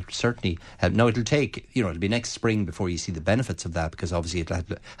 and it'll certainly help. Now it'll take, it'll be next spring before you see the benefits of that, because obviously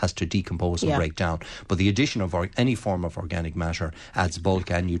it has to decompose and break down. But the addition of any form of organic matter adds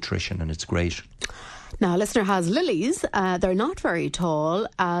bulk and nutrition, and it's great. Now, a listener has lilies. They're not very tall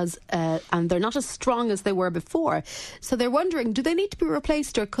and they're not as strong as they were before. So they're wondering, do they need to be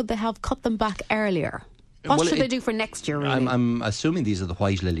replaced, or could they have cut them back earlier? What should they do for next year, really? I'm assuming these are the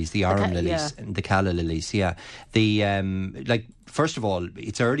white lilies, the arum lilies, and the calla lilies, The first of all,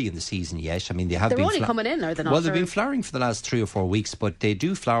 it's early in the season yet. I mean, they're only coming in, are they not? Well, they've been flowering for the last 3 or 4 weeks, but they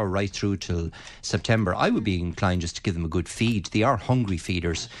do flower right through till September. I would be inclined just to give them a good feed. They are hungry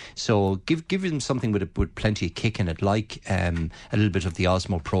feeders, so give them something with plenty of kick in it, like a little bit of the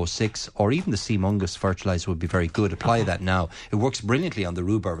Osmo Pro 6 or even the Sea Mungus fertiliser would be very good. Apply that now. It works brilliantly on the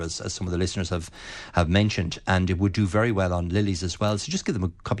rhubarb, as some of the listeners have mentioned, and it would do very well on lilies as well. So just give them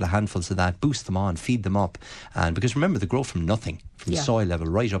a couple of handfuls of that, boost them on, feed them up, and because remember, they grow from nothing, from soil level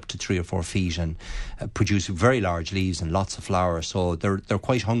right up to 3 or 4 feet, and produce very large leaves and lots of flowers. So they're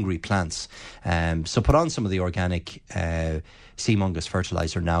quite hungry plants. So put on some of the organic Sea Mungus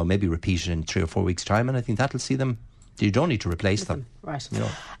fertiliser now, maybe repeat it in 3 or 4 weeks' time, and I think that'll see them. You don't need to replace them. Right.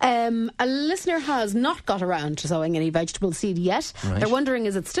 A listener has not got around to sowing any vegetable seed yet. Right. They're wondering,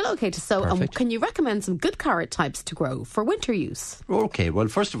 is it still okay to sow? And can you recommend some good carrot types to grow for winter use? Okay, well,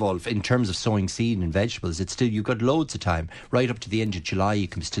 first of all, in terms of sowing seed and vegetables, you've got loads of time. Right up to the end of July, you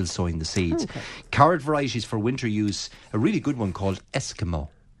can be still sowing the seeds. Okay. Carrot varieties for winter use, a really good one called Eskimo.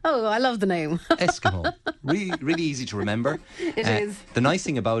 Oh, I love the name. Eskimo. Really, really easy to remember. It is. The nice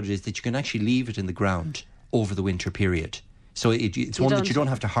thing about it is that you can actually leave it in the ground over the winter period. So it's one that you don't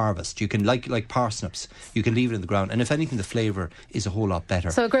have to harvest. You can, like parsnips, you can leave it in the ground, and if anything, the flavour is a whole lot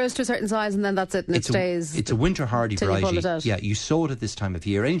better. So it grows to a certain size, and then that's it, and it stays. It's a winter hardy variety. Yeah, you sow it at this time of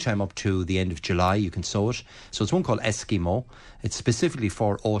year. Anytime up to the end of July, you can sow it. So it's one called Eskimo. It's specifically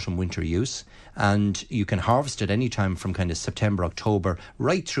for autumn-winter use, and you can harvest it any time from kind of September, October,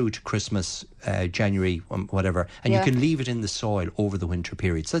 right through to Christmas, January, whatever, and you can leave it in the soil over the winter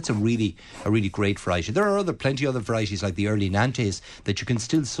period. So that's a really great variety. There are plenty other varieties like the early Nantes that you can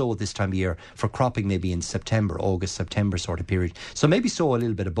still sow this time of year for cropping, maybe in September, August, September sort of period. So maybe sow a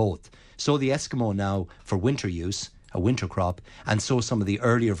little bit of both. Sow the Eskimo now for winter use, a winter crop, and sow some of the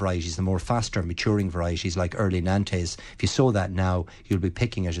earlier varieties, the more faster maturing varieties like early Nantes. If you sow that now, you'll be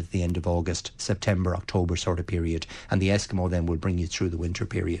picking it at the end of August, September, October sort of period, and the Eskimo then will bring you through the winter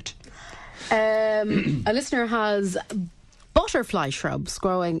period. A listener has butterfly shrubs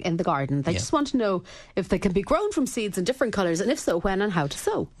growing in the garden. They just want to know if they can be grown from seeds in different colours, and if so, when and how to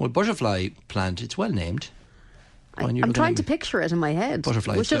sow. Well, butterfly plant, it's well named. I'm trying to picture it in my head.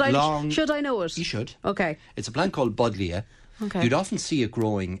 Butterfly. Well, should I know it? You should. Okay. It's a plant called Buddleia. Okay. You'd often see it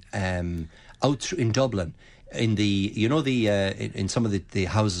growing out in Dublin, in in some of the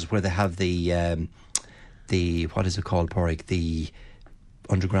houses where they have the what is it called, Pádraig? The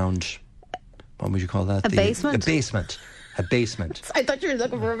underground. What would you call that? Basement. A basement. A basement. I thought you were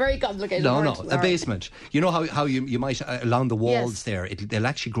looking for a very complicated word. No, a basement. You know how you might along the walls there. It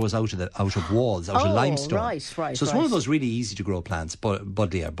actually grows out of walls, out of limestone. Right. So it's one of those really easy to grow plants.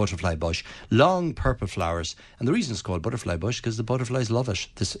 Buddleia, butterfly bush, long purple flowers, and the reason it's called butterfly bush because the butterflies love it.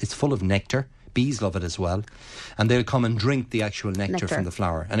 It's full of nectar. Bees love it as well, and they'll come and drink the actual nectar from the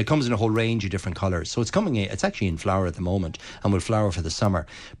flower, and it comes in a whole range of different colours. So it's actually in flower at the moment and will flower for the summer.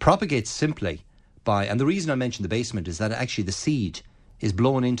 Propagates simply by, and the reason I mentioned the basement is that actually the seed is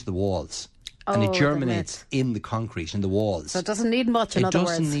blown into the walls and it germinates in the concrete, in the walls. So it doesn't need much, in other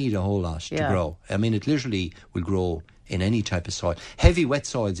words. It doesn't need a whole lot to grow. I mean, it literally will grow in any type of soil. Heavy, wet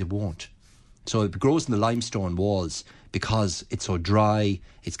soils, it won't. So it grows in the limestone walls because it's so dry,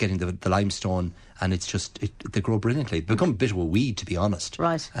 it's getting the limestone, and it's just, they grow brilliantly. They become a bit of a weed, to be honest.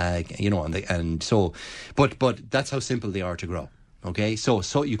 Right. But that's how simple they are to grow. Okay, so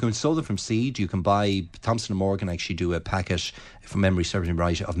you can sow them from seed. You can buy, Thompson & Morgan actually do a packet, if memory serves me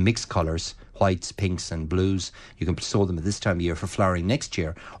right, of mixed colours, whites, pinks and blues. You can sow them at this time of year for flowering next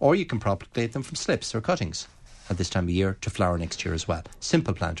year, or you can propagate them from slips or cuttings at this time of year to flower next year as well.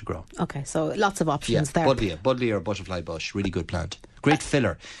 Simple plant to grow. Okay, so lots of options there. Buddleia or butterfly bush, really good plant. Great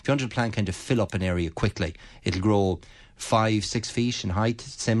filler. If you wanted a plant kind of fill up an area quickly, it'll grow 5-6 feet in height,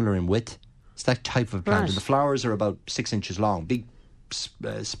 similar in width. It's that type of plant, and the flowers are about 6 inches long, big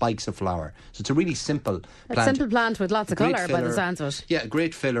spikes of flower. So it's a really simple plant. A simple plant with lots of colour by the sounds of it. Yeah,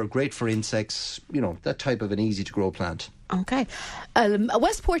 great filler, great for insects, that type of an easy to grow plant. Okay. A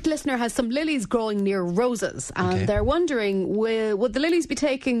Westport listener has some lilies growing near roses, and they're wondering, would the lilies be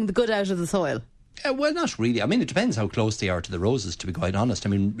taking the good out of the soil? Well, not really. I mean, it depends how close they are to the roses, to be quite honest. I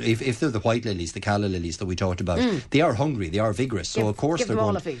mean, if they're the white lilies, the calla lilies that we talked about, they are hungry, they are vigorous. So, of course, they're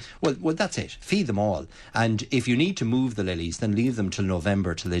going to feed. Well, that's it. Feed them all. And if you need to move the lilies, then leave them till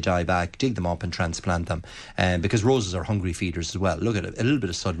November, till they die back, dig them up and transplant them. Because roses are hungry feeders as well. Look at it, a little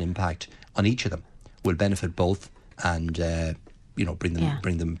bit of sudden impact on each of them will benefit both. And bring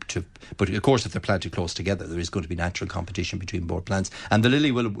them to. But of course, if they're planted close together, there is going to be natural competition between both plants, and the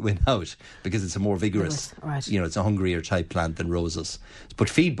lily will win out because it's a more vigorous, it's a hungrier type plant than roses. But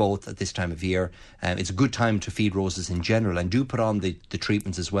feed both at this time of year. It's a good time to feed roses in general, and do put on the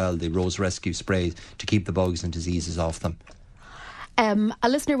treatments as well, the Rose Rescue sprays, to keep the bugs and diseases off them. A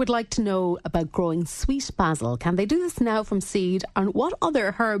listener would like to know about growing sweet basil. Can they do this now from seed? And what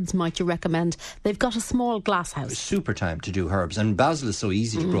other herbs might you recommend? They've got a small glass house. Super time to do herbs. And basil is so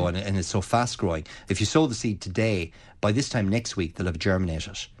easy to grow, and it's so fast growing. If you sow the seed today, by this time next week, they'll have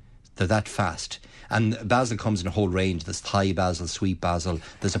germinated. They're that fast. And basil comes in a whole range. There's Thai basil, sweet basil.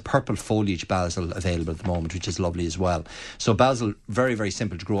 There's a purple foliage basil available at the moment, which is lovely as well. So basil, very, very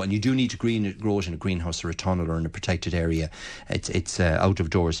simple to grow. And you do need to grow it in a greenhouse or a tunnel or in a protected area. It's out of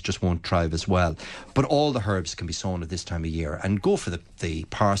doors, just won't thrive as well. But all the herbs can be sown at this time of year. And go for the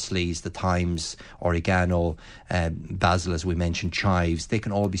parsleys, the thymes, oregano, basil, as we mentioned, chives. They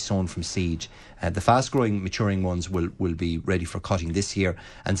can all be sown from seed. The fast-growing, maturing ones will be ready for cutting this year.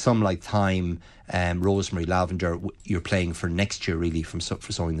 And some like thyme, rosemary, lavender, you're playing for next year, really, for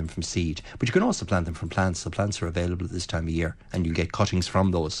sowing them from seed. But you can also plant them from plants. The plants are available at this time of year, and you'll get cuttings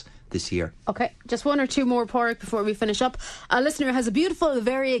from those this year. OK, just one or two more, Pádraig, before we finish up. A listener has a beautiful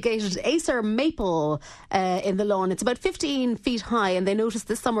variegated Acer maple in the lawn. It's about 15 feet high, and they noticed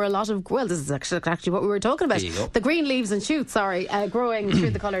this summer a lot of, this is actually what we were talking about. The green leaves and shoots, growing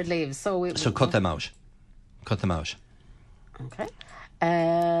through the coloured leaves. So cut them out. Cut them out. OK.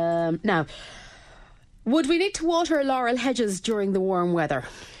 Now, would we need to water laurel hedges during the warm weather?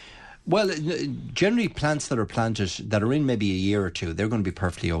 Well, generally plants that are planted, that are in maybe a year or two, they're going to be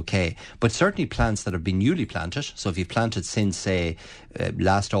perfectly okay. But certainly plants that have been newly planted, so if you've planted since, say,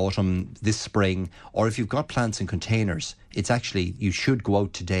 last autumn, this spring, or if you've got plants in containers, it's actually, you should go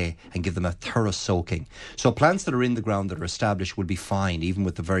out today and give them a thorough soaking. So plants that are in the ground that are established will be fine, even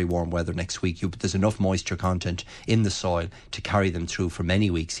with the very warm weather next week. There's enough moisture content in the soil to carry them through for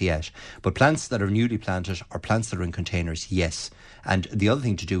many weeks yet. But plants that are newly planted or plants that are in containers, yes. And the other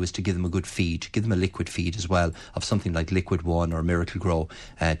thing to do is to give them a good feed, give them a liquid feed as well, of something like Liquid One or Miracle Grow,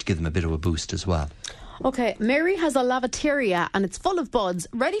 to give them a bit of a boost as well. OK, Mary has a lavateria and it's full of buds,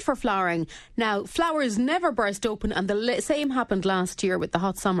 ready for flowering. Now, flowers never burst open, and the same happened last year with the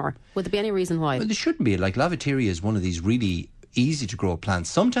hot summer. Would there be any reason why? Well, there shouldn't be. Like, lavateria is one of these really easy to grow plants.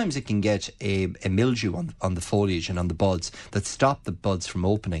 Sometimes it can get a mildew on the foliage and on the buds that stop the buds from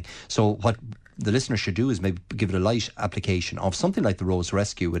opening. So what the listener should do is maybe give it a light application of something like the Rose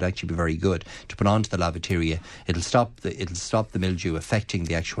Rescue. Would actually be very good to put onto the lavateria. It'll stop the mildew affecting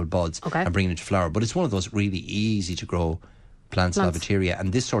the actual buds and bringing it to flower. But it's one of those really easy to grow plants. Lavateria,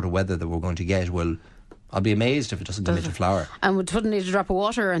 and this sort of weather that we're going to get I'll be amazed if it doesn't come into flower. And it wouldn't need a drop of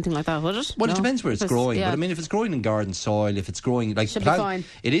water or anything like that, would it? Well, it depends where it's growing. Yeah. But I mean, if it's growing in garden soil, if it's growing like should be fine.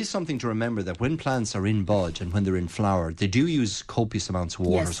 It is something to remember that when plants are in bud and when they're in flower, they do use copious amounts of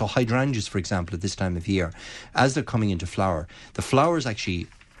water. Yes. So hydrangeas, for example, at this time of year, as they're coming into flower, the flowers actually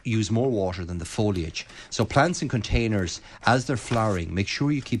use more water than the foliage. So plants in containers, as they're flowering, make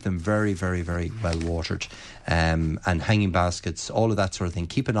sure you keep them very, very, very well watered. And hanging baskets, all of that sort of thing.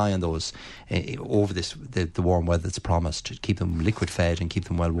 Keep an eye on those over the warm weather that's promised. Keep them liquid fed and keep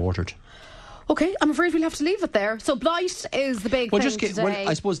them well watered. OK, I'm afraid we'll have to leave it there. So blight is the big thing today.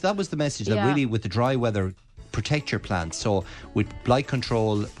 I suppose that was the message, that really with the dry weather, protect your plants. So with blight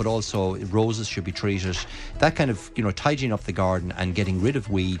control, but also roses should be treated. That kind of, tidying up the garden and getting rid of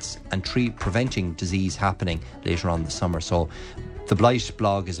weeds and preventing disease happening later on in the summer. So the Blight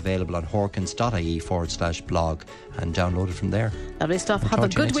blog is available on horkins.ie/blog and download it from there. Lovely stuff. Have a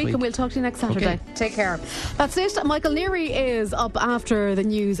good week and we'll talk to you next Saturday. Okay. Take care. That's it. Michael Neary is up after the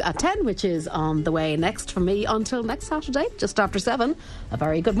news at 10, which is on the way next for me until next Saturday, just after 7. A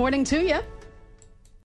very good morning to you.